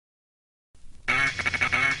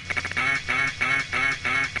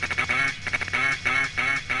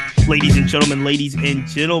ladies and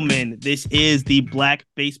gentlemen, this is the Black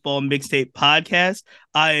Baseball Mixtape podcast.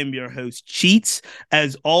 I am your host, Cheats.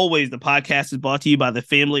 As always, the podcast is brought to you by the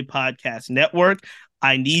Family Podcast Network.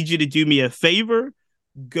 I need you to do me a favor.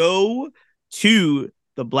 Go to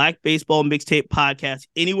the Black Baseball Mixtape podcast,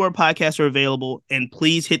 anywhere podcasts are available, and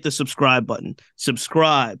please hit the subscribe button.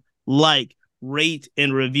 Subscribe, like, rate,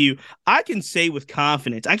 and review. I can say with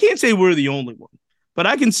confidence, I can't say we're the only one, but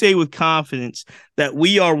I can say with confidence that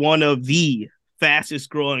we are one of the fastest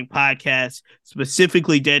growing podcasts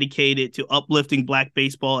specifically dedicated to uplifting Black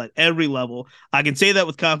baseball at every level. I can say that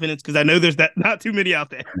with confidence because I know there's not too many out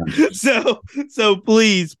there. So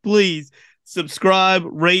please subscribe,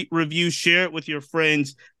 rate, review, share it with your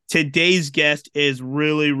friends. Today's guest is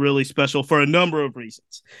really, really special for a number of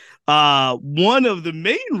reasons. One of the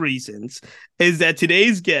main reasons is that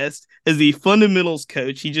today's guest is the fundamentals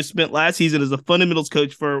coach. He just spent last season as a fundamentals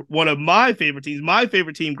coach for one of my favorite teams, my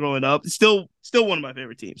favorite team growing up, still one of my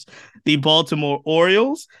favorite teams, the Baltimore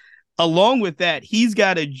Orioles. Along with that, he's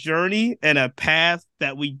got a journey and a path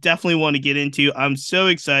that we definitely want to get into. I'm so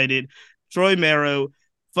excited. Troy Marrow,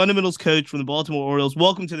 fundamentals coach from the Baltimore Orioles.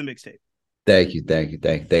 Welcome to the Mixtape. Thank you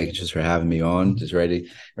just for having me on. Just ready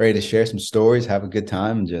to share some stories, have a good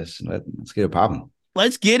time, and just let's get it popping.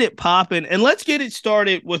 Let's get it popping, and let's get it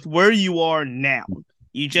started with where you are now.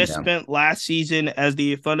 You just spent last season as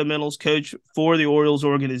the fundamentals coach for the Orioles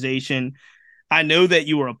organization. I know that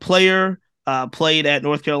you were a player, played at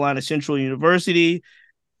North Carolina Central University,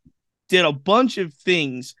 did a bunch of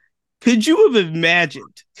things. Could you have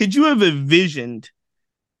envisioned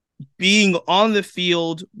being on the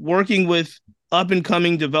field, working with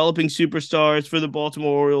up-and-coming developing superstars for the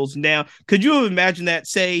Baltimore Orioles now? Could you have imagined that,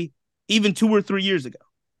 say, even 2 or 3 years ago?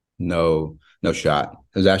 No shot.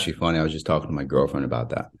 It was actually funny. I was just talking to my girlfriend about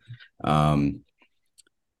that.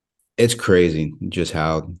 It's crazy just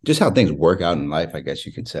how things work out in life, I guess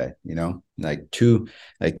you could say. You know, like 3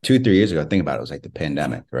 years ago, think about it, it was like the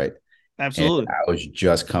pandemic, right? Absolutely. And I was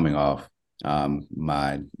just coming off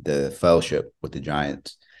the fellowship with the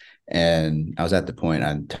Giants. And I was at the point,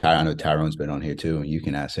 I know Tyrone's been on here too, and you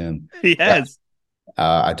can ask him. Yes.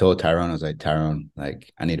 I told Tyrone, I was like, Tyrone,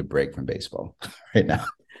 like, I need a break from baseball right now.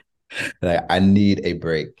 Like, I need a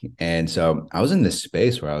break. And so I was in this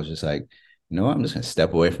space where I was just like, you know what? I'm just going to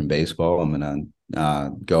step away from baseball. I'm going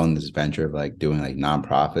to go on this venture of like doing like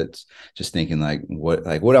nonprofits, just thinking what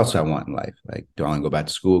else do I want in life? Like, do I want to go back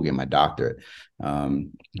to school, get my doctorate?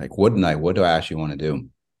 What do I actually want to do?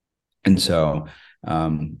 And so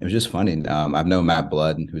it was just funny. I've known Matt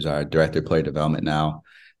Blood, who's our director of player development now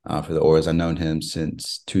for the Orioles. I've known him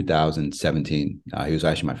since 2017. He was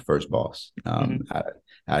actually my first boss out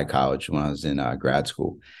of college when I was in grad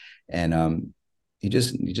school. And he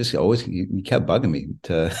kept bugging me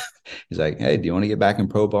he's like, hey, do you want to get back in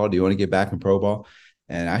pro ball?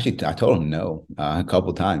 And actually, I told him no a couple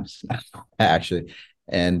of times, actually.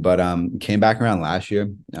 But came back around last year.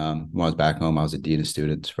 When I was back home, I was a dean of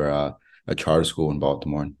students for a charter school in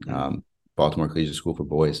Baltimore, Baltimore Collegiate School for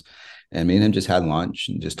Boys. And me and him just had lunch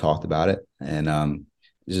and just talked about it. And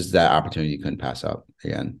it's just that opportunity you couldn't pass up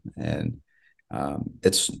again. And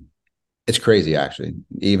it's crazy, actually,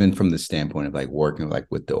 even from the standpoint of like working like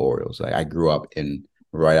with the Orioles. Like, I grew up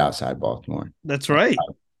right outside Baltimore. That's right.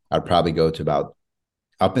 I'd probably go to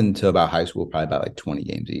up until about high school, probably about like 20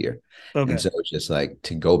 games a year. Okay. And so it's just like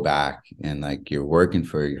to go back and like you're working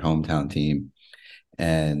for your hometown team,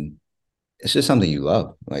 and it's just something you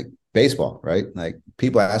love, like baseball, right? Like,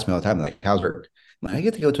 people ask me all the time, like, how's work? I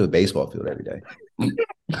get to go to a baseball field every day.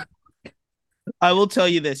 I will tell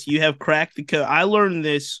you this. You have cracked the code. I learned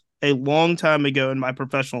this a long time ago in my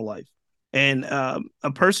professional life. And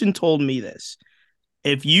a person told me this.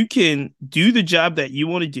 If you can do the job that you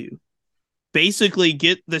want to do, basically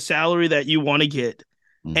get the salary that you want to get,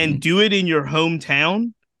 and do it in your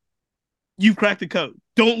hometown, you've cracked the code.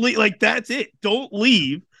 Don't leave. Like, that's it. Don't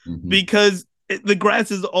leave because the grass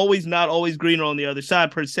is not always greener on the other side,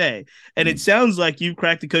 per se. And it sounds like you've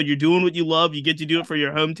cracked the code. You're doing what you love. You get to do it for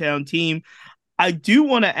your hometown team. I do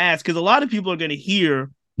want to ask, because a lot of people are going to hear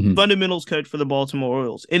fundamentals coach for the Baltimore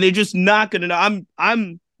Orioles, and they're just not going to know.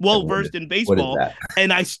 I'm well versed in baseball,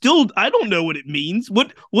 and I don't know what it means.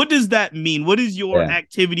 What does that mean? What is your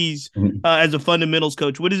activities as a fundamentals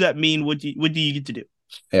coach? What does that mean? What do you get to do?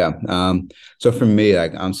 Yeah. So for me,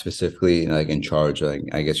 like, I'm specifically like in charge, like,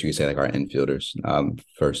 I guess you could say, like, our infielders,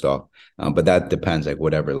 first off. But that depends, like,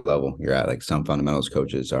 whatever level you're at. Like, some fundamentals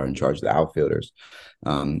coaches are in charge of the outfielders,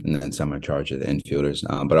 and then some are in charge of the infielders.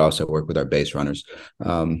 But I also work with our base runners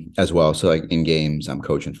as well. So like in games, I'm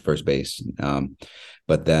coaching first base.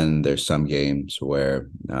 But then there's some games where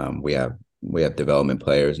we have we have development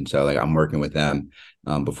players, and so like I'm working with them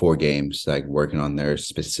before games, like working on their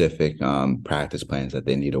specific practice plans that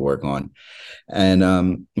they need to work on.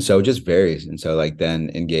 And so it just varies. And so like then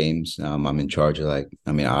in games, I'm in charge of like,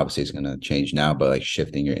 I mean, obviously it's gonna change now, but like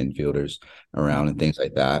shifting your infielders around and things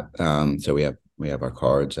like that. So we have our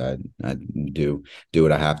cards. I do do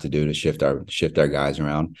what I have to do to shift our guys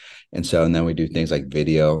around. And then we do things like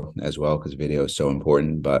video as well, because video is so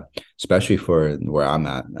important. But especially for where I'm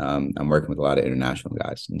at, I'm working with a lot of international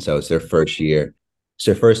guys. And so it's their first year.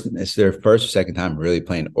 It's their first or second time really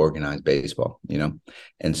playing organized baseball.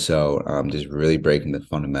 And so just really breaking the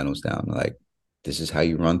fundamentals down. Like, this is how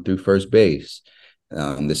you run through first base.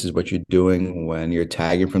 This is what you're doing when you're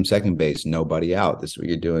tagging from second base, nobody out. This is what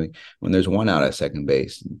you're doing when there's one out at second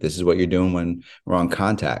base. This is what you're doing when we're on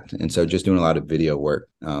contact. And so just doing a lot of video work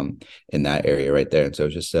in that area right there. And so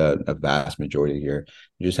it's just a vast majority of you're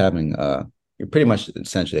just having you're pretty much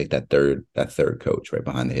essentially like that third coach right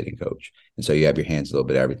behind the hitting coach. And so you have your hands a little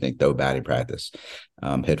bit of everything, throw batting practice,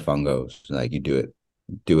 hit fungos, like you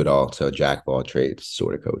do it all. So jack of all trades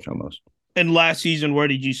sort of coach almost. And last season, where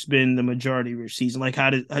did you spend the majority of your season? Like,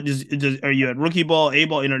 how does are you at rookie ball, A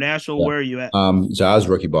ball, international? Yeah. Where are you at? So I was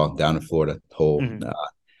rookie ball down in Florida whole Mm-hmm.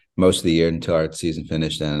 most of the year until our season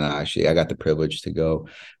finished. And I got the privilege to go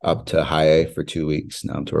up to high A for 2 weeks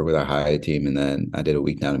to work with our high A team. And then I did a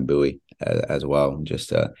week down in Bowie as well, just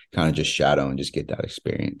to kind of just shadow and just get that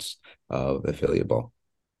experience of affiliate ball.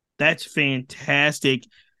 That's fantastic.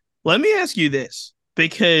 Let me ask you this,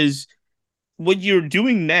 because what you're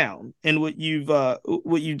doing now and what you've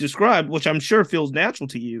described, which I'm sure feels natural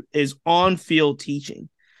to you, is on field teaching.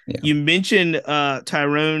 Yeah. You mentioned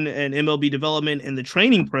Tyrone and MLB development and the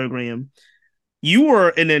training program. You were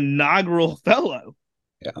an inaugural fellow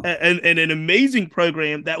Yeah. and an amazing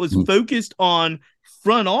program that was Mhm. focused on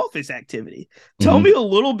front office activity. Tell me Mhm. a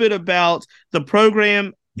little bit about the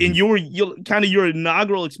program in Mhm. your kind of your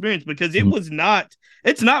inaugural experience, because Mhm.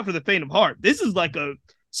 it's not for the faint of heart. This is like a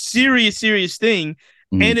serious thing,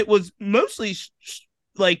 and Mhm. it was mostly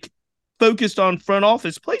like focused on front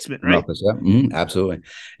office placement, Front right? office, yeah. Absolutely.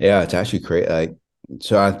 Yeah, it's actually great. Like,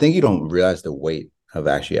 so I think you don't realize the weight of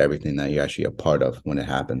actually everything that you're actually a part of when it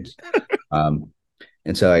happens. Um,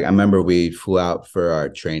 And so like I remember we flew out for our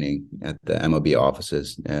training at the MLB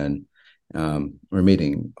offices, and we're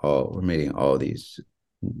meeting all these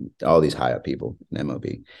high up people in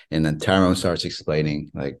MLB. And then Tyrone starts explaining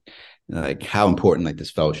like how important like this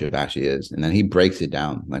fellowship actually is. And then he breaks it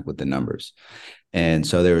down like with the numbers. And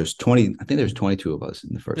so there was 20, I think there's 22 of us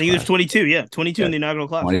in the I first think there's class. 22, yeah, 22 Yeah. in the inaugural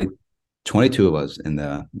class. 20, 22 of us in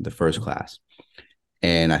the first class.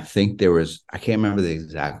 And I think there was, I can't remember the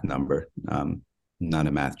exact number. Not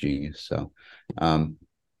a math genius. So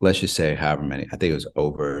let's just say however many, I think it was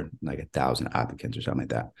over like 1,000 applicants or something like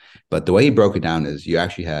that. But the way he broke it down is you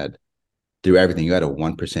actually had, through everything, you had a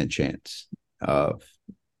 1% chance of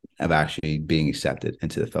actually being accepted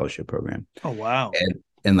into the fellowship program. Oh wow.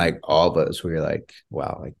 And like all of us, we were like,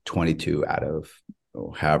 wow, like 22 out of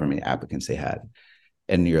however many applicants they had.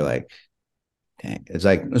 And you're like, dang, it's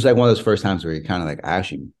like one of those first times where you're kind of like,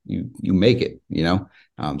 actually, you make it.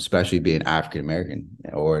 Especially being African American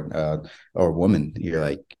or woman. You're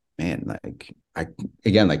like, man, like I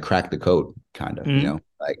again like cracked the code, kind of, Mm-hmm.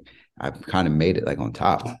 like I've kind of made it like on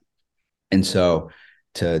top. And so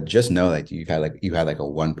to just know like you had like a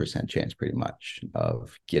 1% chance pretty much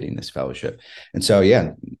of getting this fellowship. And so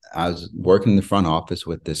yeah, I was working in the front office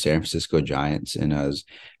with the San Francisco Giants, and it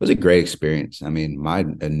was a great experience. I mean, my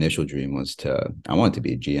initial dream was I wanted to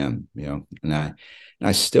be a GM, and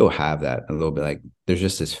I still have that a little bit. Like there's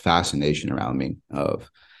just this fascination around me of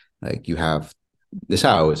like you have this is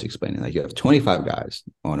how I always explain it. Like you have 25 guys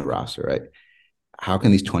on a roster, right? How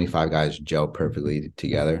can these 25 guys gel perfectly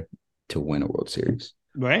together to win a World Series?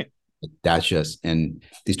 Right. That's just, and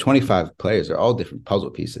these 25 players are all different puzzle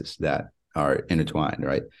pieces that are intertwined,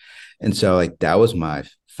 right? And so like that was my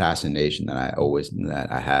fascination that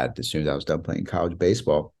I had as soon as I was done playing college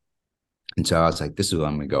baseball. And so I was like, this is what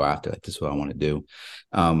I'm going to go after. Like, this is what I want to do.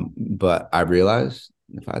 But I realized,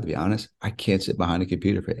 if I had to be honest, I can't sit behind a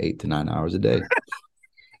computer for 8 to 9 hours a day.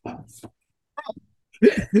 I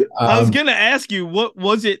was Um, gonna ask you, what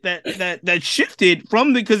was it that shifted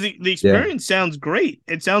from because the yeah. experience sounds great.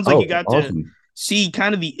 It sounds like you Oh, got to awesome. see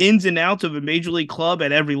kind of the ins and outs of a major league club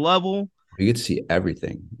at every level. You get to see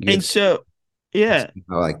everything. You get And to see so, yeah,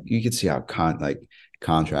 how, like you get to see how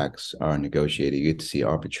contracts are negotiated. You get to see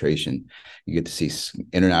arbitration. You get to see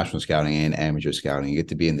international scouting and amateur scouting. You get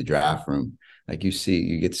to be in the draft room. Like you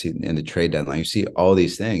get to see in the trade deadline. You see all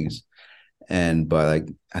these things. But like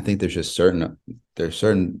I think there's certain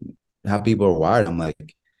how people are wired. I'm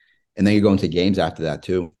like, And then you go into games after that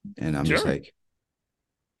too. And I'm just Sure. like,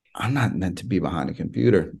 I'm not meant to be behind a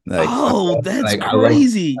computer. Like, Oh, that's like I love,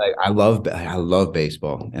 crazy. I love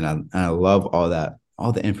baseball, and I love all that,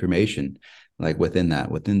 all the information, like within that,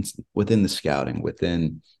 within the scouting,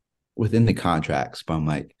 within the contracts. But I'm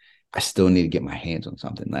like, I still need to get my hands on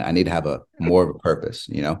something. Like, I need to have a more of a purpose,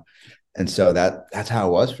 you know. And so that's how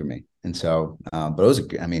it was for me. And so, but it was,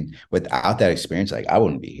 I mean, without that experience, like I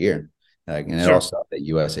wouldn't be here. Like, and it all Sure. started at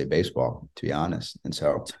USA Baseball, to be honest. And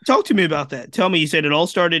so, Talk to me about that. Tell me, you said it all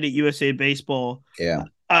started at USA Baseball. yeah,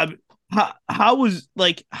 Um, how was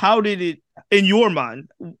like how did it in your mind?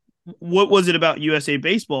 What was it about USA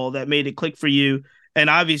Baseball that made it click for you? And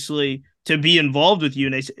obviously, to be involved with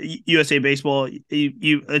USA Baseball,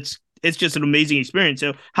 you it's just an amazing experience.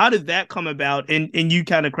 So, how did that come about? And you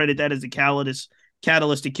kind of credit that as a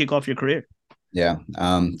catalyst to kick off your career. yeah.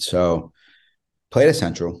 So played at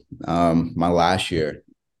Central. My last year,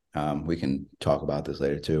 we can talk about this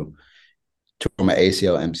later too. Tore my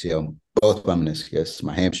ACL, MCL, both my meniscus,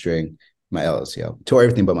 my hamstring, my LCL. Tore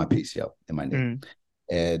everything but my PCL in my knee. Mm,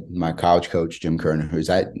 And my college coach, Jim Kerner, he's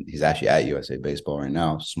actually at USA Baseball right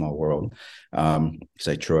now, small world. He's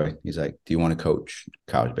like, Troy, he's like, do you want to coach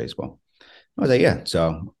college baseball? I was like, yeah.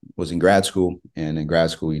 So was in grad school, and in grad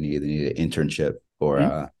school, you either need an internship or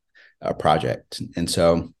mm, a project. And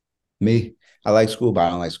so me, I like school, but I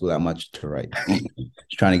don't like school that much to write.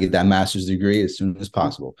 Just trying to get that master's degree as soon as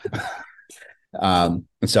possible. And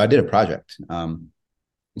so I did a project.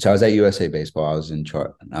 So I was at USA Baseball. I was in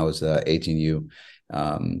chart. I was the 18U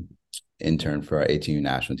um, intern for our 18U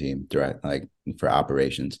national team, direct like for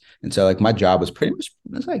operations. And so like my job was pretty much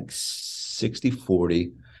it was like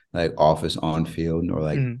 60-40, like office on field, or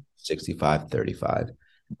like mm, 65-35.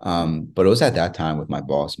 But it was at that time with my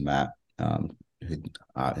boss Matt, who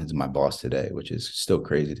is my boss today, which is still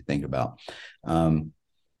crazy to think about. Um,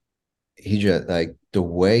 he just like the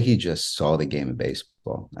way he just saw the game of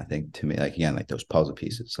baseball. I think to me, like again, like those puzzle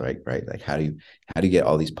pieces, right? Like how do you get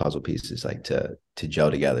all these puzzle pieces like to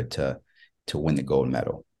gel together to win the gold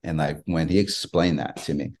medal? And like when he explained that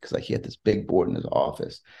to me, because like he had this big board in his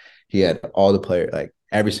office, he had all the player, like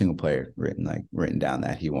every single player written down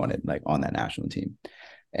that he wanted like on that national team.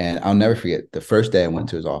 And I'll never forget the first day I went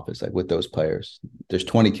to his office, like with those players. There's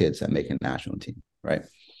 20 kids that make a national team, right?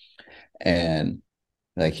 And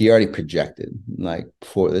like he already projected like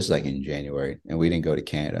before this is like in January, and we didn't go to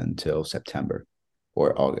Canada until September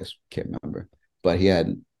or August, can't remember. But he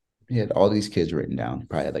had all these kids written down,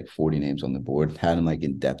 probably had like 40 names on the board, had them like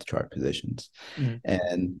in depth chart positions. mm,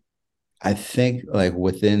 And I think like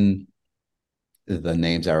within the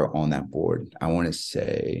names that are on that board, I want to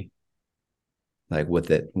say like with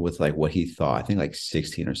like what he thought, I think like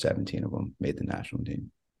 16 or 17 of them made the national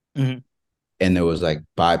team. mm, And there was like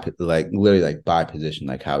literally like by position,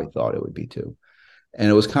 like how he thought it would be too. And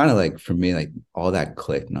it was kind of like for me, like all that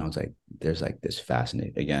clicked, and I was like, "There's like this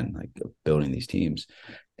fascinating again, like building these teams."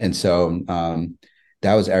 And so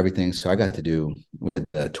that was everything. So I got to do with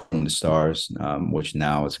the Tournament of Stars, which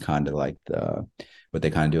now is kind of like what they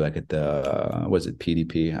kind of do like at the was it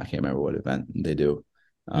PDP? I can't remember what event they do,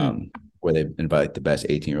 mm. where they invite the best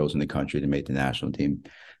 18-year-olds in the country to make the national team,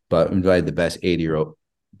 but invited the best 80-year-old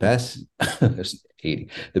best 80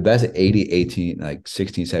 the best 80 18 like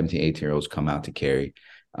 16 17 18-year-olds come out to carry.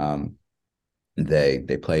 um they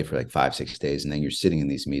play for like 5 6 days, and then you're sitting in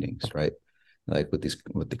these meetings, right, like with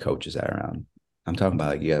the coaches that are around. I'm talking about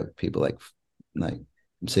like you have people like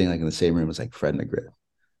I'm sitting like in the same room as like Fred McGriff,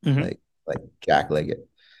 Mm-hmm. like Jack Leggett,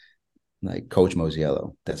 like Coach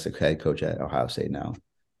Mosiello, that's the head coach at Ohio State now,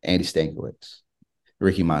 Andy Stankiewicz,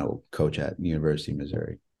 Ricky Mantle, coach at University of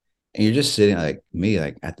Missouri. And you're just sitting like me,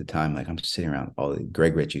 like at the time, like I'm sitting around all the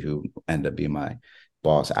Greg Ritchie, who ended up being my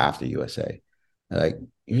boss after USA. Like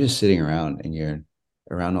you're just sitting around and you're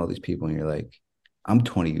around all these people, and you're like, I'm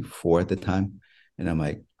 24 at the time. And I'm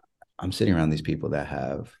like, I'm sitting around these people that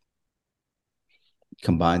have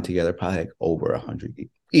combined together probably like over 100,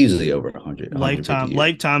 easily over 100, 150 years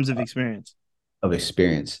Lifetimes of experience. of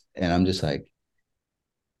experience. And I'm just like,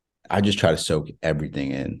 I just try to soak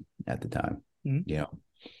everything in at the time, Mm-hmm. you know.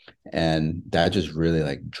 And that just really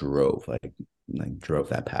like drove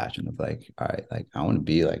that passion of like, all right, like I want to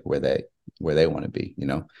be like where they want to be, you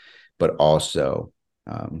know. But also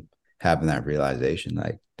um having that realization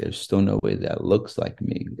like there's still no way that looks like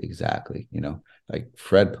me exactly, you know. Like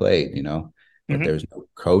Fred played, you know, but Mm-hmm. there's no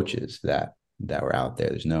coaches that were out there.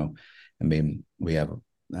 There's no, I mean, we have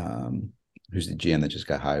um who's the GM that just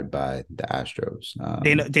got hired by the Astros.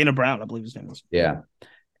 Dana Brown, I believe his name was. Yeah.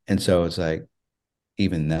 And so it's like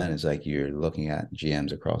even then it's like you're looking at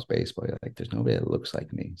GMs across baseball. You're like, there's nobody that looks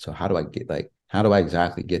like me. So how do I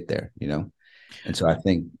exactly get there? You know? And so I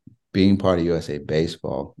think being part of USA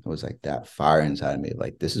baseball, it was like that fire inside of me.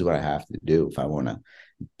 Like, this is what I have to do if I want to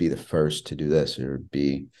be the first to do this or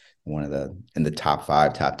be one of the in the top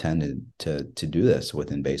five, top 10 to do this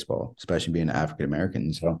within baseball, especially being African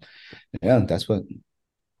American. So yeah, that's what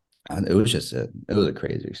it was just it was a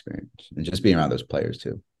crazy experience. And just being around those players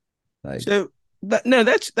too. Like, So no,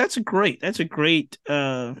 that's a great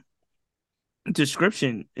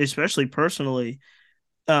description, especially personally.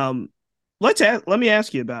 Um, let me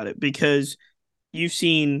ask you about it because you've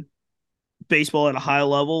seen baseball at a high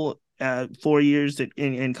level. 4 years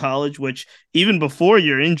in college, which even before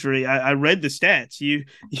your injury, I read the stats.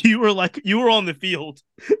 You were like you were on the field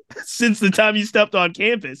since the time you stepped on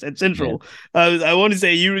campus at yeah, Central. I want to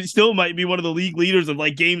say you still might be one of the league leaders of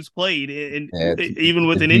like games played, and yeah, even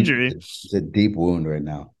with an injury. it's a deep wound right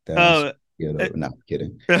now. That's Uh, you know, not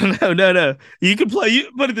kidding. no. You could play. You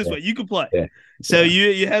put it this Yeah, way: you could play. yeah, So yeah.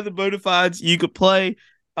 you had the bona fides. You could play.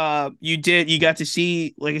 You did. You got to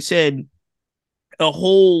see, like I said, a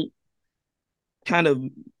whole kind of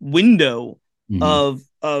window Mm-hmm.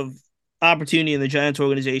 of opportunity in the Giants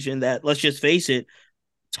organization that, let's just face it,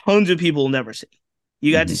 tons of people will never see.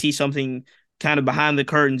 You got to Mm-hmm. see something kind of behind the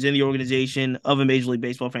curtains in the organization of a Major League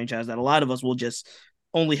Baseball franchise that a lot of us will just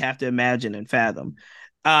only have to imagine and fathom.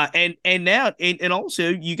 And now and also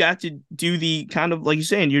you got to do the kind of like you're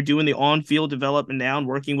saying, you're doing the on field development now and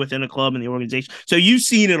working within a club and the organization. So you've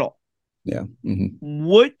seen it all. Yeah. Mm-hmm.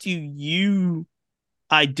 What do you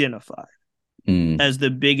identify Mm-hmm. as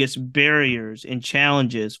the biggest barriers and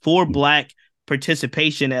challenges for Black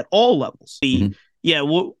participation at all levels? Mm-hmm. Yeah,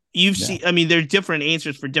 well, you've Yeah. seen, I mean, there are different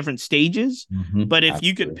answers for different stages, Mm-hmm. but if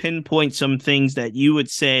you could Absolutely. pinpoint some things that you would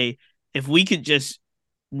say, if we could just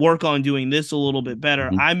work on doing this a little bit better,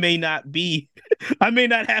 Mm-hmm. I may not be, I may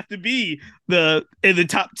not have to be the in the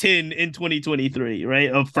top 10 in 2023,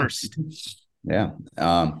 right? Of Yeah. first. Yeah.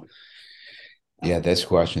 Yeah, this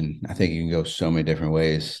question, I think you can go so many different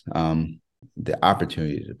ways. The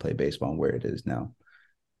opportunity to play baseball and where it is now.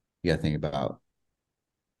 You gotta think about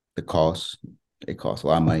the cost. It costs a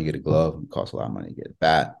lot of money to get a glove, it costs a lot of money to get a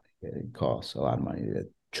bat, it costs a lot of money to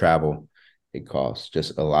travel, it costs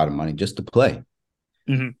just a lot of money just to play.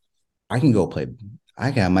 Mm-hmm. I can go play,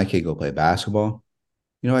 I can have my kid go play basketball.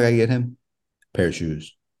 You know what I gotta get him? A pair of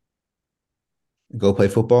shoes. Go play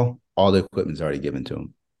football, all the equipment's already given to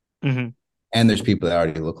him. Mm-hmm. And there's people that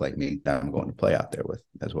already look like me that I'm going to play out there with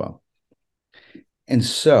as well. And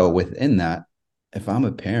so within that, if I'm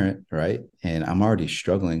a parent, right, and I'm already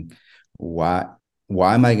struggling, why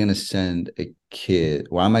why am I going to send a kid?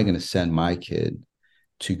 Why am I going to send my kid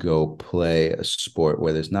to go play a sport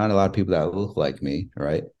where there's not a lot of people that look like me,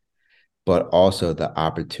 right? But also the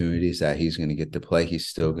opportunities that he's going to get to play, he's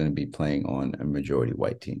still going to be playing on a majority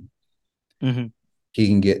white team. Mm-hmm.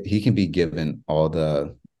 He can be given all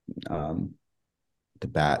um, the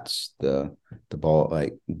bats, the ball,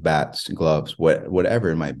 like bats, gloves, whatever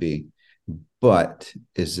it might be. But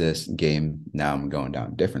is this game now? I'm going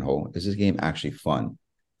down a different hole. Is this game actually fun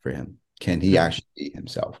for him? Can he Mm-hmm. actually be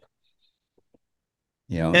himself?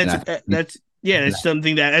 You know, and That's I think, that's yeah, it's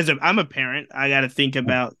something that I'm a parent, I got to think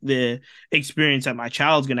about the experience that my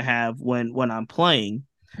child's going to have when I'm playing.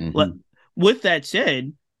 Let, mm-hmm, with that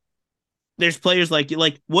said, there's players like you.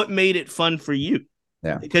 Like, what made it fun for you?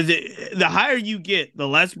 yeah, Because the higher you get, the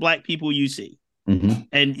less Black people you see, mm-hmm,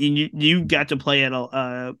 and you got to play at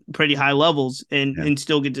pretty high levels yeah, and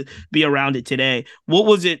still get to be around it today. What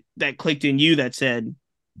was it that clicked in you that said,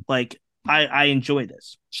 like, I enjoy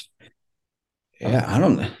this? yeah. I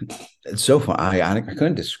don't. It's so fun. I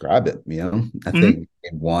couldn't describe it. You know, I Mm-hmm. think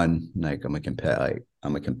in one, like I'm a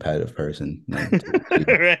competitive person.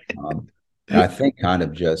 Right. Um, and I think kind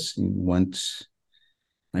of just once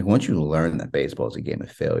you learn that baseball is a game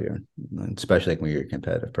of failure, especially like when you're a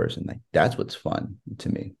competitive person, like that's what's fun to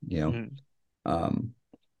me, you know. Mm-hmm. Um,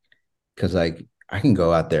 because like I can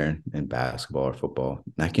go out there in basketball or football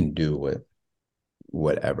and I can do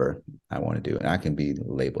whatever I want to do, and I can be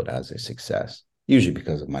labeled as a success, usually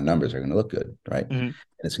because of my numbers are going to look good, right? And Mm-hmm.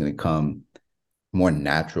 it's going to come more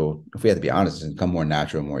natural. If we have to be honest, it's going to come more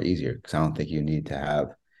natural, more easier. Because I don't think you need to have,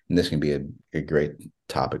 and this can be a great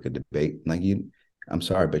topic of debate. Like I'm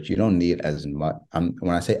sorry, but you don't need as much.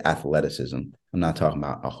 When I say athleticism, I'm not talking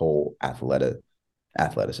about a whole athleticism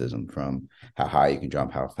from how high you can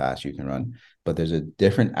jump, how fast you can run. But there's a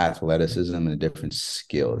different athleticism and a different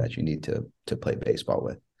skill that you need to play baseball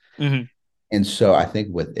with. Mm-hmm. And so I think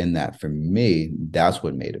within that, for me, that's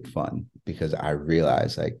what made it fun because I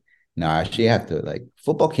realized like, no, I actually have to like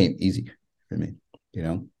football came easy for me. you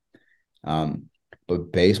know. Um,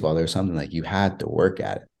 but baseball, there's something like you had to work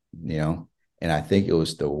at it, you know. And I think it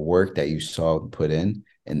was the work that you saw put in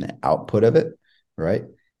and the output of it, right?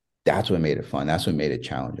 That's what made it fun. That's what made it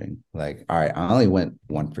challenging. Like, all right, I only went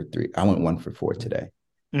 1 for 3. I went 1 for 4 today.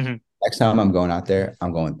 Mm-hmm. Next time I'm going out there,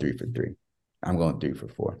 I'm going 3 for 3. I'm going 3 for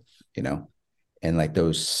 4, you know? And like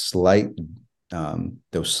those slight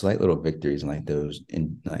little victories and like those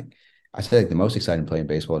in like I said like the most exciting play in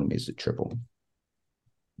baseball to me is the triple.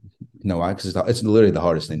 No, why? Because it's literally the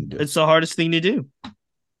hardest thing to do. It's the hardest thing to do.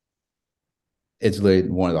 It's literally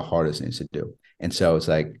one of the hardest things to do. And so it's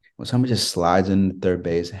like when somebody just slides in third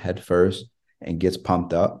base head first and gets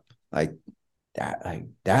pumped up, like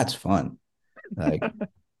that's fun. Like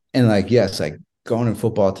and like yes, like going in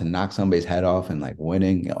football to knock somebody's head off and like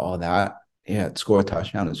winning and all that. Yeah, score a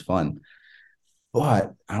touchdown is fun.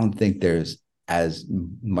 But I don't think there's as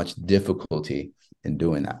much difficulty in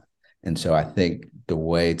doing that. And so I think the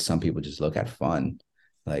way some people just look at fun,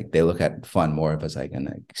 like they look at fun more of as like an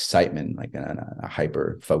excitement, like in a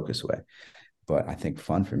hyper focused way. But I think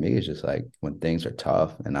fun for me is just like when things are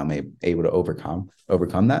tough and I'm able to overcome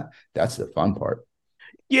that. That's the fun part.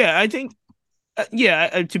 Yeah, I think to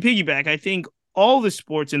piggyback, I think all the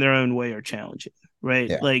sports in their own way are challenging, right?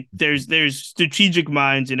 Yeah. Like there's strategic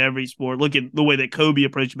minds in every sport. Look at the way that Kobe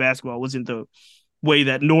approached basketball wasn't the way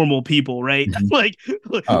that normal people, right? Mhm. like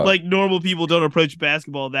Oh. like normal people don't approach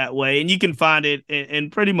basketball that way, and you can find it in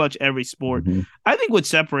pretty much every sport. Mhm. I think what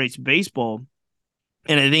separates baseball,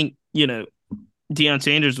 and I think Deion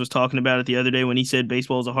Sanders was talking about it the other day when he said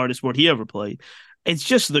baseball is the hardest sport he ever played. It's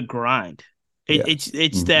just the grind. Yeah. It's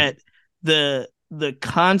Mhm. that the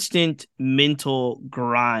constant mental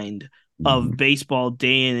grind of Mhm. baseball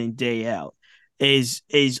day in and day out is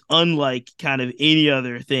unlike kind of any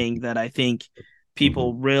other thing that I think Mhm.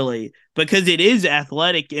 people really, because it is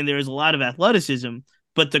athletic and there's a lot of athleticism,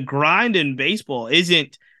 but the grind in baseball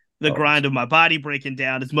isn't the Oh, grind of my body breaking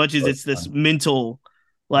down as much as it's it's this fun. mental,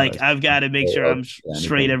 like It's I've got to make sure I'm unparalleled to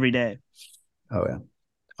straight anything. every day. Oh yeah.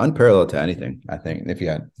 Unparalleled to anything, I think, if you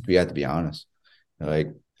had to be honest.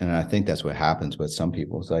 Like, and I think that's what happens with some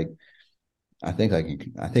people. It's like I think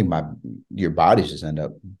my your bodies just end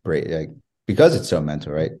up break like because it's so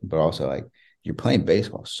mental, right? But also like you're playing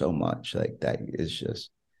baseball so much, like that is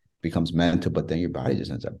just becomes mental, but then your body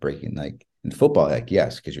just ends up breaking. Like in football, like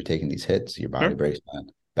yes, because you're taking these hits, your body Sure. breaks down.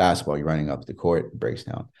 Basketball, you're running up the court, it breaks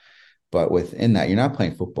down. But within that, you're not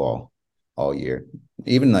playing football all year.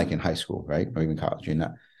 Even like in high school, right? Or even college, you're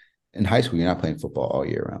not in high school, you're not playing football all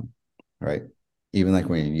year round, right? Even like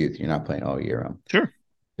when you're in youth, you're not playing all year round. Sure.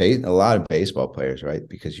 A lot of baseball players, right?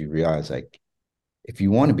 Because you realize like if you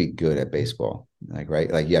want to be good at baseball, like right,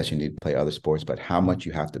 like yes, you need to play other sports, but how much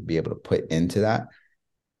you have to be able to put into that,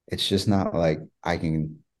 it's just not like I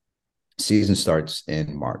can season starts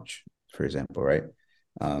in March, for example, right?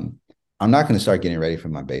 Um, I'm not going to start getting ready for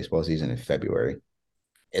my baseball season in February.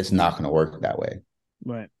 It's not going to work that way.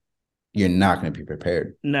 Right. You're not going to be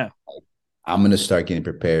prepared. No. I'm going to start getting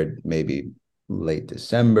prepared maybe late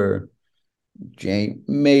December,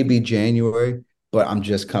 maybe January, but I'm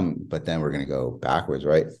just coming. But then we're gonna go backwards,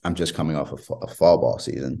 right? I'm just coming off a fall ball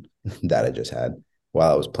season that I just had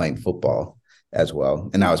while I was playing football as well,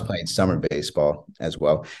 and I was playing summer baseball as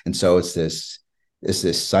well. And so it's this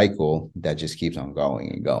cycle that just keeps on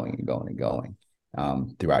going and going and going and going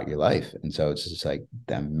throughout your life. And so it's just like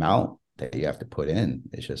the amount that you have to put in.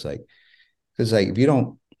 It's just like because like if you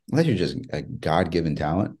don't, unless you're just a God given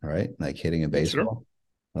talent, right? Like hitting a Sure. baseball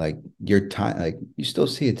like your time, like you still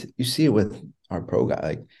see it. You see it with our pro guy.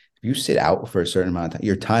 Like if you sit out for a certain amount of time,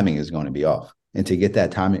 your timing is going to be off. And to get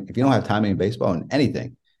that timing, if you don't have timing in baseball and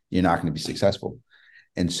anything, you're not going to be successful.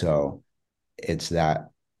 And so it's that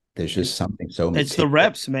there's just It's something so it's the meticulous.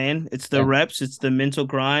 reps, man. It's the Yeah. reps. It's the mental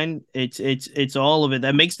grind. It's all of it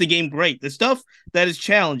that makes the game great. The stuff that is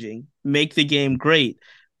challenging make the game great,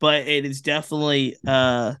 but it is definitely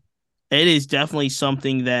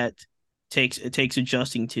something that takes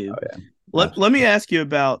adjusting Oh to. yeah. Let me Absolutely. ask you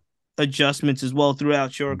about adjustments as well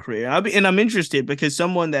throughout your career. And I'm interested because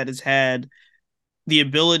someone that has had the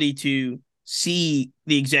ability to see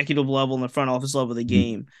the executive level and the front office level of the Mhm.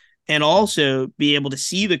 game and also be able to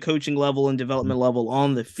see the coaching level and development level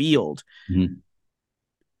on the field. Mhm.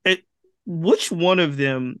 It, which one of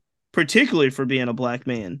them, particularly for being a black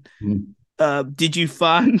man, Mhm. did you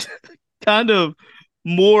find kind of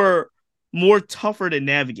more more tougher to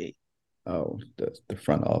navigate? Oh, the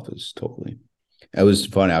front office totally. It was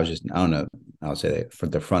funny. I don't know. I'll say that for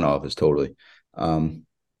the front office totally. Um,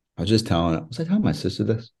 I was like telling my sister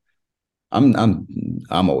this. I'm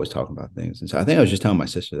I'm always talking about things. And so I think I was just telling my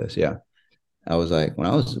sister this. Yeah. I was like, when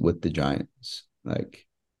I was with the Giants, Like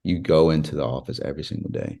you go into the office every single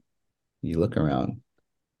day, you look around,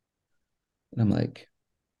 and I'm like,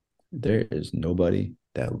 there is nobody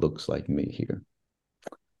that looks like me here.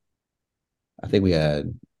 I think we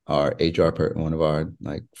had our one of our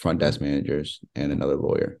like front desk managers, and another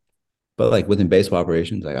lawyer. But like within baseball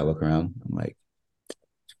operations, like I look around, I'm like,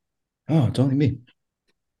 oh, it's only me.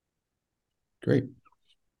 Great.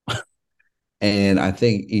 And I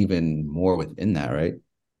think even more within that, right?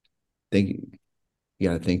 Think you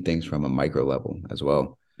got to think things from a micro level as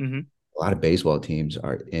well. Mm-hmm. A lot of baseball teams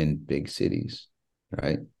are in big cities,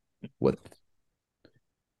 right? What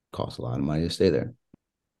costs a lot of money to stay there.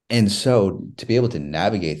 And so to be able to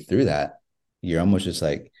navigate through that, you're almost just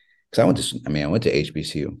like, because I went to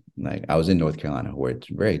HBCU. Like I was in North Carolina where it's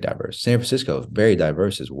very diverse. San Francisco is very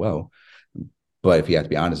diverse as well. But if you have to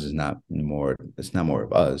be honest, it's not more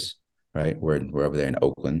of us, right? We're over there in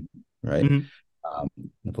Oakland, right? Mm-hmm. Um,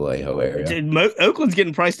 the Vallejo area. Oakland's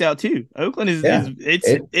getting priced out too. Oakland is Yeah. It's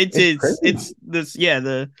crazy. it's this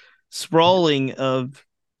the sprawling of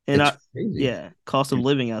and It's I crazy. cost of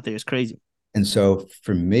living out there is crazy. And so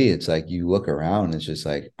for me, it's like you look around, and it's just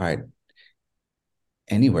like, all right,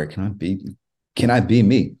 anywhere can I be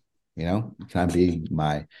me? You know, can I be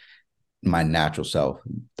my natural self,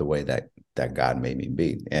 the way that God made me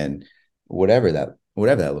be? And whatever that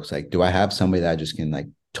looks like. Do I have somebody that I just can like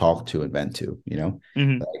talk to and vent to, you know?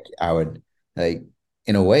 Mm-hmm. Like I would like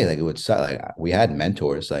in a way, like it would suck. Like we had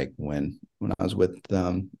mentors like when I was with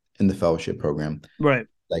in the fellowship program, Right.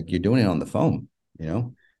 like you're doing it on the phone, you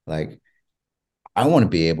know? Like I want to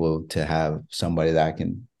be able to have somebody that I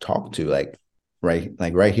can talk to, like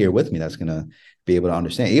right here with me, that's gonna be able to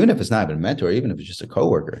understand, even if it's not even a mentor, even if it's just a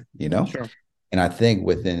coworker, you know. Sure. And I think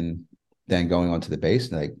within then going onto the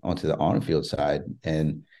base, like onto the on field side,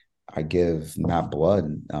 and I give Matt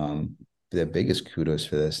Blood the biggest kudos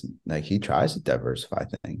for this. Like he tries to diversify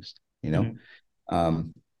things, you know. Mm-hmm.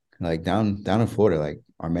 Um, like down in Florida, like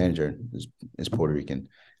our manager is Puerto Rican.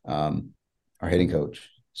 Our hitting coach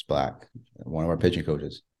is black. One of our pitching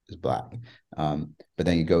coaches is black. But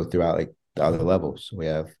then you go throughout like the other levels. We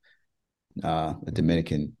have a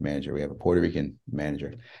Dominican manager. We have a Puerto Rican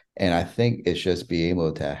manager, and I think it's just being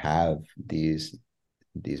able to have these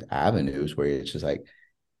avenues where it's just like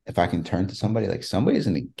if I can turn to somebody, like somebody's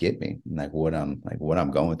gonna get me like what I'm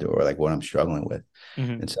going through or like what I'm struggling with.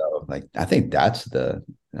 Mm-hmm. And so like I think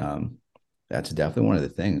um that's definitely one of the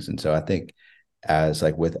things. And so I think as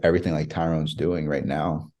like with everything like Tyrone's doing right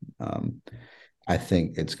now, I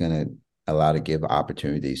think it's gonna allow to give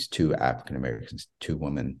opportunities to African Americans, to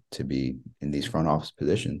women to be in these front office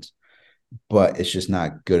positions. But it's just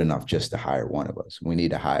not good enough just to hire one of us. We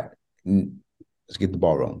need to hire. Let's get the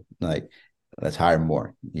ball rolling. Like let's hire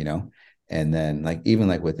more, you know? And then like even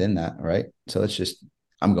like within that, right? So let's just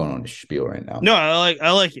I'm going on the spiel right now. No,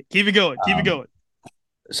 I like it. Keep it going. Keep it Um, going.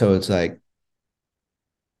 so it's like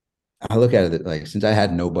I look at it like since I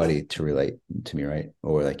had nobody to relate to me, right?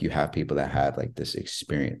 Or like you have people that have like this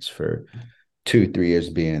experience for 2, 3 years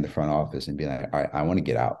of being in the front office and being like, all right, I want to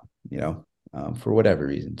get out, you know, for whatever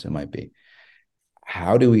reasons it might be.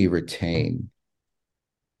 How do we retain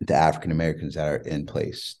the African Americans that are in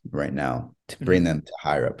place right now to Mm-hmm. bring them to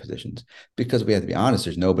higher up positions? Because we have to be honest,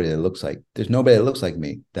 there's nobody that looks like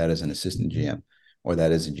me that is an assistant GM or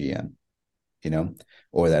that is a GM, you know,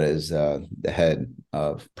 or that is the head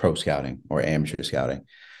of pro scouting or amateur scouting.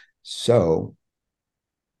 So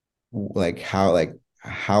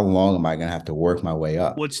how long am I going to have to work my way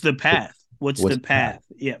up? What's the path? What's What's the the path? path?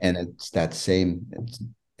 Yeah. And it's the same.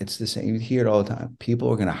 You hear it all the time. People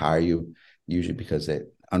are going to hire you usually because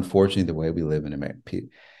unfortunately, the way we live in America,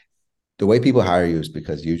 the way people hire you is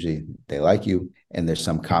because usually they like you and there's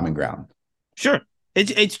some common ground. Sure.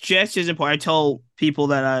 It's just as important. I tell people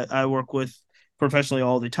that I work with professionally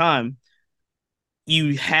all the time,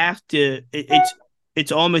 you have to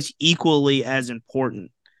it's almost equally as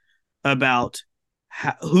important about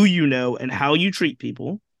who you know and how you treat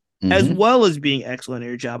people, as Mm-hmm. well as being excellent at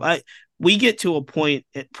your job. We get to a point,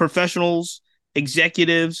 professionals,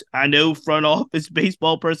 executives, I know front office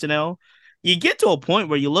baseball personnel, you get to a point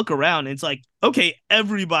where you look around and it's like, okay,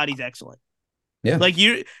 everybody's excellent. Yeah. Like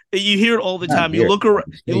you hear it all the Not time. You here. look around,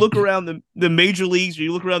 The you state. look around the major leagues,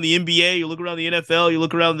 you look around the NBA, you look around the NFL, you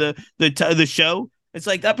look around the show. It's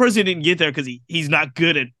like that person didn't get there because he's not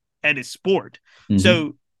good at his sport. Mm-hmm.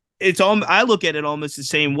 So it's all I look at it almost the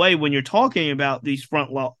same way when you're talking about these front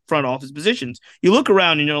office positions. You look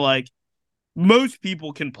around and you're like, most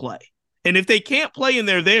people can play. And if they can't play and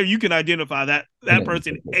they're there, you can identify that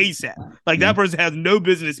person ASAP. Like that person has no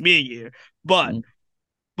business being here. But Mm-hmm.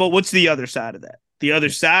 but what's the other side of that? The other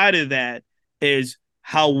side of that is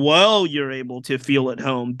how well you're able to feel at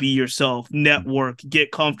home, be yourself, network,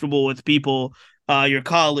 get comfortable with people, your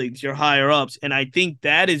colleagues, your higher ups. And I think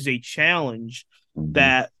that is a challenge Mm-hmm.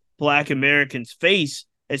 that Black Americans face,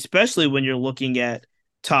 especially when you're looking at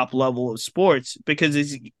top level of sports, because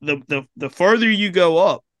it's the further you go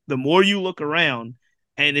up, the more you look around,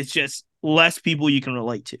 and it's just less people you can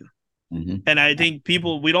relate to. Mm-hmm. And I think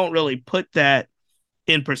people we don't really put that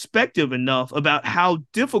in perspective enough about how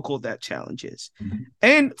difficult that challenge is.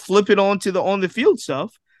 And flip it on to the on the field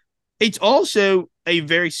stuff. It's also a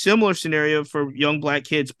very similar scenario for young Black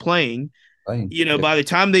kids playing. Playing. Yep. By the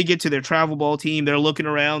time they get to their travel ball team, they're looking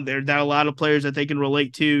around. There's not a lot of players that they can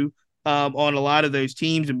relate to on a lot of those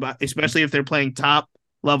teams, and especially if they're playing top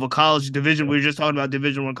level college division. We were just talking about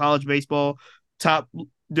Division 1 college baseball, top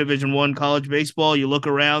Division 1 college baseball. You look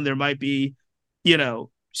around, there might be,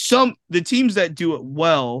 some the teams that do it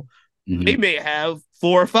well, they Mm-hmm. may have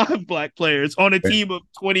 4 or 5 Black players on a team of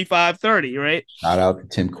 25, 30, right? Shout out to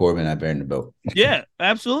Tim Corbin at Bear in the Boat. Yeah,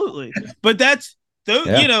 absolutely. But that's those,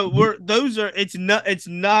 Yeah. we're those are it's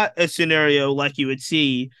not a scenario like you would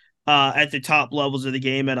see at the top levels of the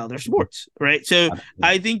game at other sports, right? So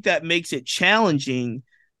I think that makes it challenging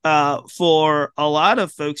for a lot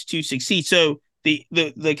of folks to succeed. So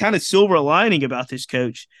the kind of silver lining about this,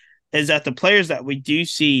 coach, is that the players that we do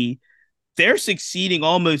see, they're succeeding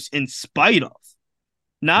almost in spite of,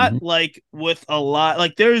 not Mm-hmm. like with a lot,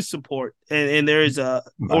 like there is support, and there is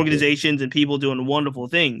Bucket. organizations and people doing wonderful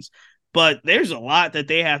things, but there's a lot that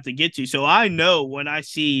they have to get to. So I know when I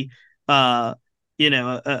see uh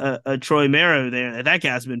a Troy Marrow there, that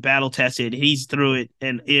guy's been battle tested, he's through it,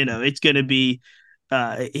 and it's gonna be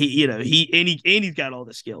he's got all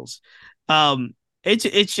the skills. um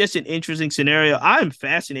it's just an interesting scenario. I'm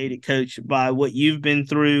fascinated, coach, by what you've been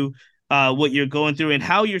through, what you're going through, and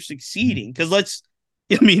how you're succeeding, because let's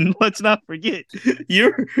not forget,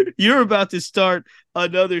 you're you're about to start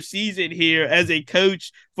another season here as a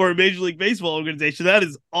coach for a Major League Baseball organization. That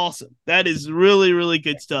is awesome. That is really, really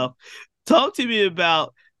good stuff. Talk to me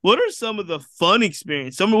about what are some of the fun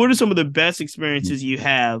experiences. What are some of the best experiences you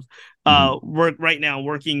have Mm-hmm. work right now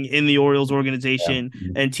working in the Orioles Yeah. organization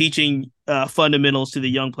Mm-hmm. and teaching fundamentals to the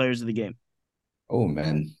young players of the game? Oh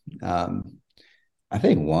man. I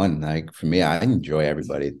think one, like for me, I enjoy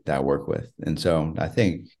everybody that I work with. And so I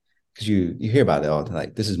think because you hear about it all the time,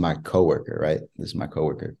 like this is my coworker, right? This is my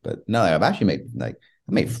coworker. But no, like, I've actually made like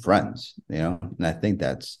I made friends, and I think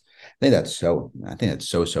that's so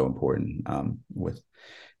important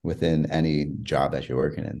within any job that you're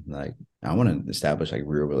working in. Like I want to establish like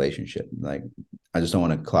real relationship. Like I just don't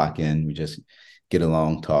want to clock in, we just get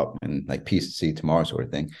along, talk, and like peace to see tomorrow sort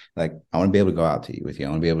of thing. Like I want to be able to go out to you with you. I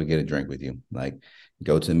want to be able to get a drink with you. Like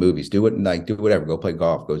go to the movies, do whatever, go play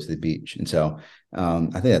golf, go to the beach. And so I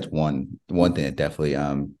think that's one thing that definitely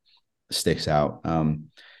sticks out.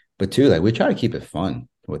 But two, like we try to keep it fun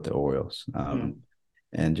with the Orioles. Mm.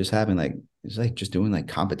 And just having like it's like just doing like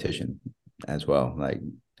competition as well. Like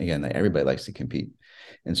again, like everybody likes to compete.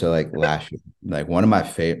 And so like last year, like one of my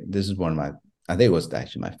favorite this is one of my I think it was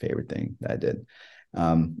actually my favorite thing that I did.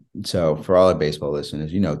 So for all our baseball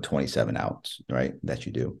listeners, 27 outs, right? That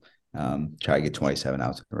you do. Try to get 27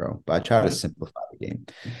 outs in a row. But I try to Mm. simplify the game.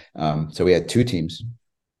 So we had two teams.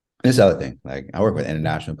 This other thing, like I work with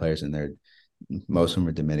international players and most of them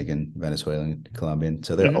are Dominican, Venezuelan, Colombian.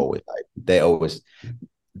 So they're Mm-hmm. always like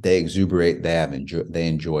they exuberate, they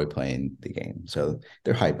enjoy playing the game. So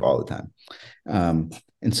they're hype all the time. Um,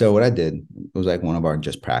 and so what I did, it was like one of our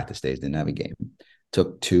just practice days, didn't have a game.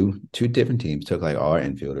 Took two different teams, took like all our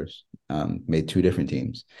infielders, made two different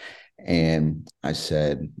teams. And I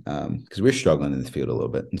said, because we're struggling in the field a little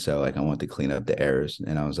bit. And so like I want to clean up the errors.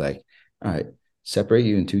 And I was like, all right, separate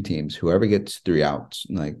you in two teams. Whoever gets 3 outs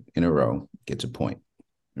like in a row gets a point.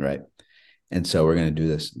 Right. And so we're going to do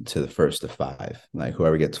this to the first of five, like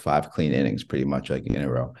whoever gets 5 clean innings, pretty much like in a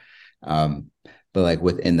row. Um, but like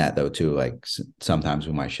within that though, too, like sometimes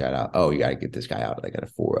we might shout out, oh, you got to get this guy out like at a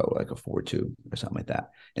 4-0, like a 4-2 or something like that.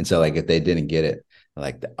 And so like if they didn't get it,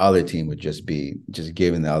 like the other team would just be just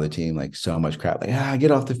giving the other team like so much crap, like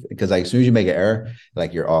get off the because like as soon as you make an error,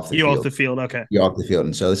 like you're off the You off field. the field? Okay. You're off the field.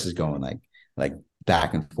 And so this is going like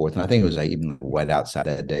back and forth. And I think it was like even wet outside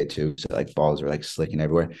that day too. So like balls are like slicking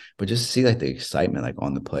everywhere. But just to see like the excitement like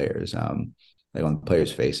on the players, like on the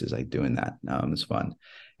players' faces, like doing that. It's fun.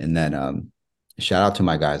 And then shout out to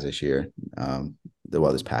my guys this year,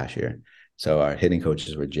 this past year. So our hitting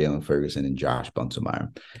coaches were Jalen Ferguson and Josh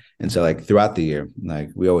Bunselmeyer. And so like throughout the year, like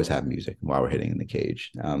we always have music while we're hitting in the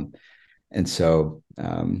cage. And so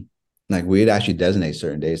like we'd actually designate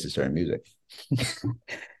certain days to certain music.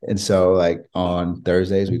 And so like on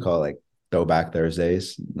Thursdays, we call it like throwback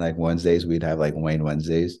Thursdays. Like Wednesdays, we'd have like Wayne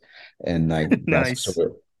Wednesdays, and like that's Nice. sort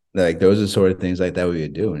of like those are sort of things like that we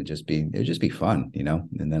would do, and it'd just be fun, you know.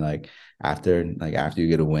 And then after you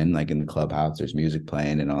get a win, like in the clubhouse, there's music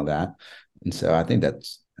playing and all that. And so I think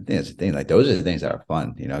that's the thing. Like those are the things that are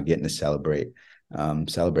fun, you know, getting to celebrate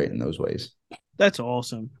in those ways. That's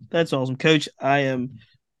awesome. That's awesome, Coach. I am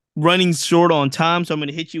running short on time, so I'm going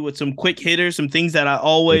to hit you with some quick hitters, some things that I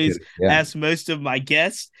always Yeah. ask most of my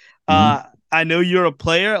guests. Mm-hmm. I know you're a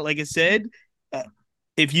player. Like I said, uh,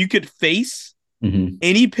 if you could face Mm-hmm.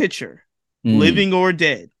 any pitcher, Mm. living or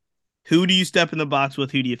dead, who do you step in the box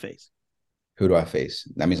with? Who do you face? Who do I face?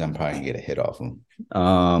 That means I'm probably gonna get a hit off them.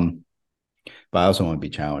 But I also want to be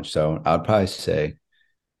challenged. So I'd probably say,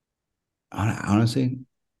 honestly,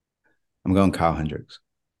 I'm going Kyle Hendricks.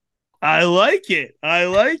 I like it. I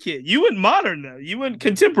like it. You went modern though. You went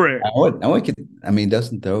contemporary. I would get, I mean,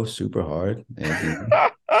 doesn't throw super hard, and you know,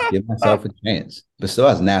 give myself a chance, but still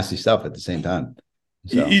has nasty stuff at the same time.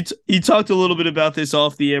 So, you talked a little bit about this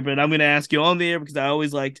off the air, but I'm going to ask you on the air because I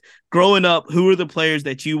always liked growing up. Who are the players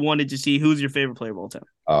that you wanted to see? Who's your favorite player of all time?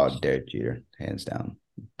 oh, Derek Jeter, hands down.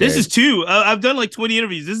 This is Derek, two. I've done like 20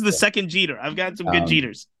 interviews. This is the second Jeter. I've got some good um,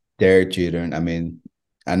 Jeters. Derek Jeter. I mean,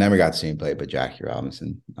 I never got to see him play, but Jackie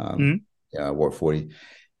Robinson. Mm-hmm. Yeah, I wore 40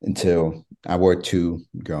 until I wore two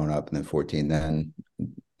growing up, and then 14. Then,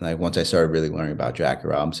 like once I started really learning about Jackie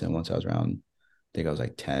Robinson, once I was around, I think I was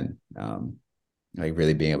like 10. Like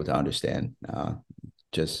really being able to understand,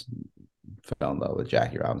 just fell in love with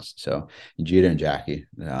Jackie Robinson. So Jeter and Jackie,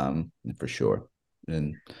 for sure.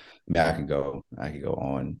 And I mean, I can go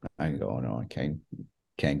on and on.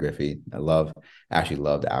 Ken Griffey. Actually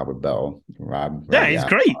loved Albert Bell, Yeah, Robbie he's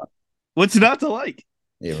great. What's not to like?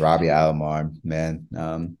 Yeah, Robbie Alomar, man.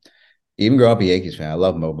 Even growing up a Yankees fan, I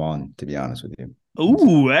love Mo Vaughn, to be honest with you. And so,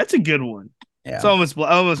 Ooh, that's a good one. It's yeah, almost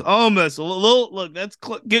a little. Look, that's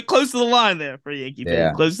get close to the line there for a Yankee fan.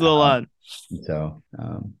 yeah. Close to the line.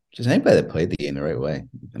 Just anybody that played the game the right way.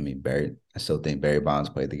 I mean, I still think Barry Bonds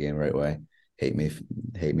played the game the right way. Hate me,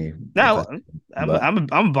 hate me if Now, I, but I'm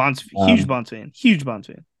a Bonds huge um, Bonds fan. Huge Bonds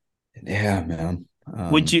fan. yeah, man.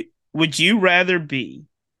 Would you rather be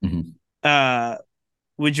Mhm, uh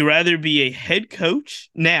would you rather be a head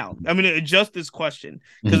coach? Now, I'm going to adjust this question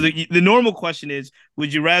because mhm, the normal question is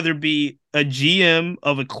would you rather be a GM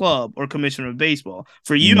of a club or commissioner of baseball?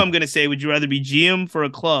 For you, mhm, I'm going to say would you rather be GM for a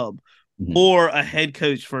club mhm. or a head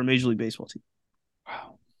coach for a Major League Baseball team?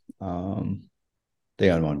 Wow. They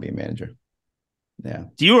don't want to be a manager. Yeah,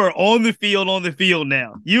 You are on the field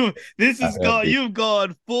now. I think I'd be. You've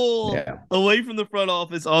gone full Yeah, away from the front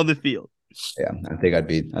office on the field. yeah. I think I'd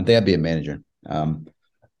be a manager.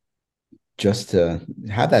 Just to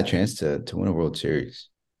have that chance to win a World Series,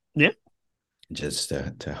 Yeah. just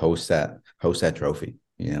to host that trophy,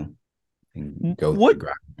 you know, and go to the What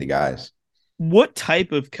ground with the guys. what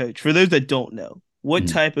type of coach? For those that don't know, what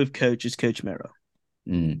Mm, type of coach is Coach Marrow?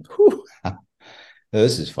 Whew.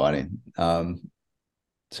 This is funny.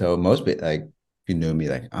 So like if you knew me,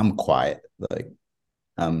 like I'm quiet, like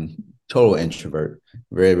I'm total introvert,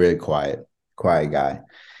 very, very quiet guy.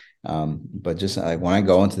 But just like when I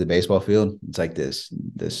go into the baseball field, it's like this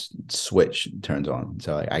switch turns on.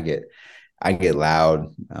 So like I get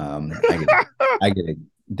loud. I get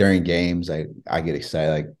during games. I get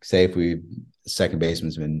excited. Like say if we second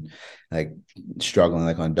baseman's been like struggling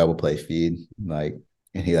like on double play feed, like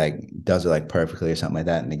and he like does it like perfectly or something like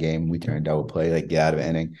that in the game. We turn double play, like get out of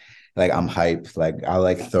inning. Like I'm hyped. Like I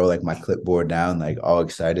like throw like my clipboard down, like all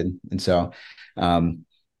excited. And so, um,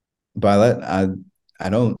 but I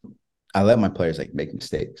don't I let my players like make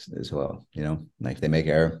mistakes as well. You know, like if they make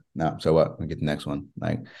error, no, so what? We get the next one.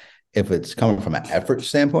 Like if it's coming from an effort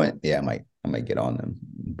standpoint, yeah, I might get on them.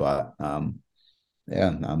 But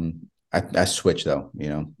yeah, I switch though. You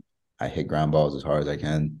know, I hit ground balls as hard as I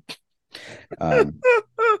can. Um,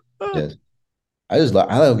 just I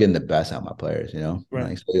love getting the best out of my players. You know,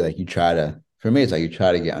 Right. like you try to. For me, it's like you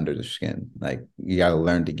try to get under the skin. Like you got to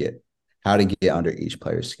learn to get how to get under each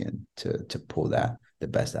player's skin to pull that the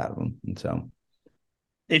best out of them. And so.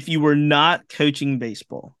 If you were not coaching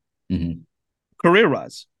baseball, Mhm. career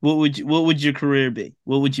wise, what would your career be?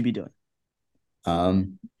 What would you be doing?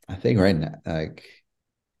 I think right now, like,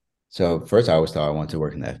 so first I always thought I wanted to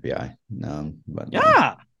work in the FBI.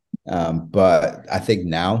 Yeah. But I think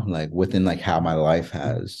now, like within like how my life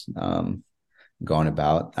has gone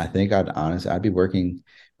about, I think I'd be working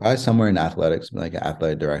probably somewhere in athletics, like an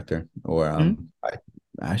athletic director, or Mhm. I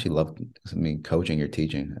actually love, I mean, coaching or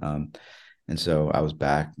teaching. And so I was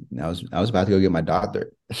about to go get my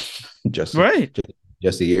doctorate just Right. just,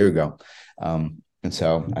 just a year ago. And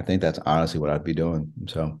so I think that's honestly what I'd be doing.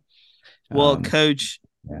 So Well, Coach,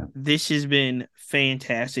 Yeah. this has been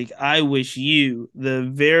fantastic. I wish you the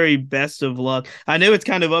very best of luck. I know it's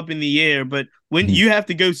kind of up in the air, but when Mhm. you have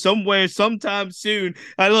to go somewhere sometime soon,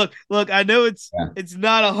 I look. I know Yeah. it's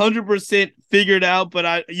not 100% figured out,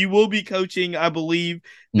 but you will be coaching, I believe,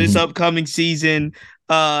 this Mhm. upcoming season.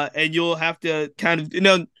 And you'll have to kind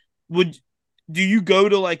of would do you go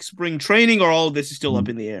to like spring training, or all of this is still up Mhm.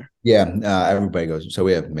 in the air? Yeah, everybody goes. So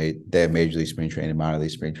they have major league spring training, minor league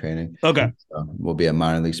spring training. Okay. So we'll be at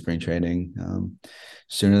minor league spring training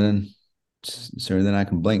sooner than sooner than I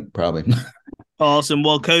can blink, probably. Awesome.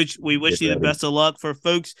 Well, Coach, we Get wish you the ready. best of luck. For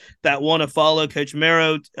folks that want to follow Coach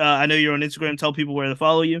Marrow, I know you're on Instagram. Tell people where to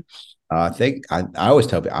follow you. I always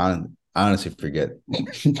tell people I honestly forget.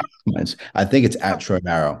 I think it's at Troy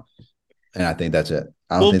Marrow, and I think that's it.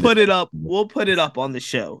 I don't We'll think put there's it up. We'll put it up on the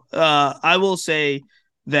show. I will say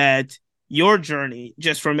that your journey,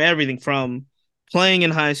 just from everything from playing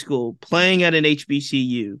in high school, playing at an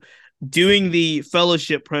HBCU, doing the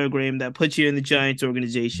fellowship program that puts you in the Giants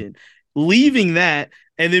organization, leaving that,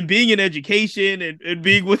 and then being in education and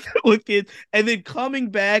being with kids, and then coming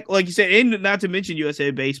back, like you said, and not to mention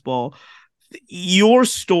USA Baseball, your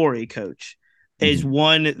story, Coach, is Mhm.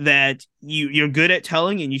 one that you're good at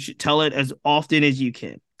telling, and you should tell it as often as you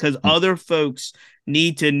can, because other folks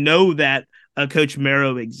need to know that a Coach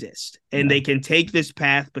Marrow exists, and Yeah. they can take this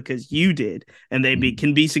path because you did, and Mhm.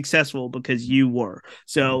 can be successful because you were.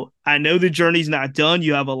 So I know the journey's not done.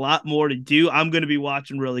 You have a lot more to do. I'm going to be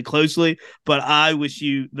watching really closely, but I wish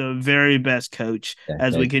you the very best, Coach, Yeah,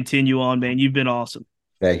 as we continue on, man. You've been awesome.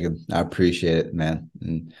 thank you. I appreciate it, man.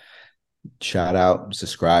 And shout out,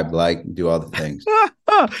 subscribe, like, do all the things.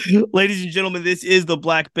 Ladies and gentlemen, this is the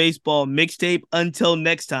Black Baseball Mixtape. Until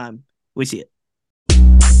next time, we see it.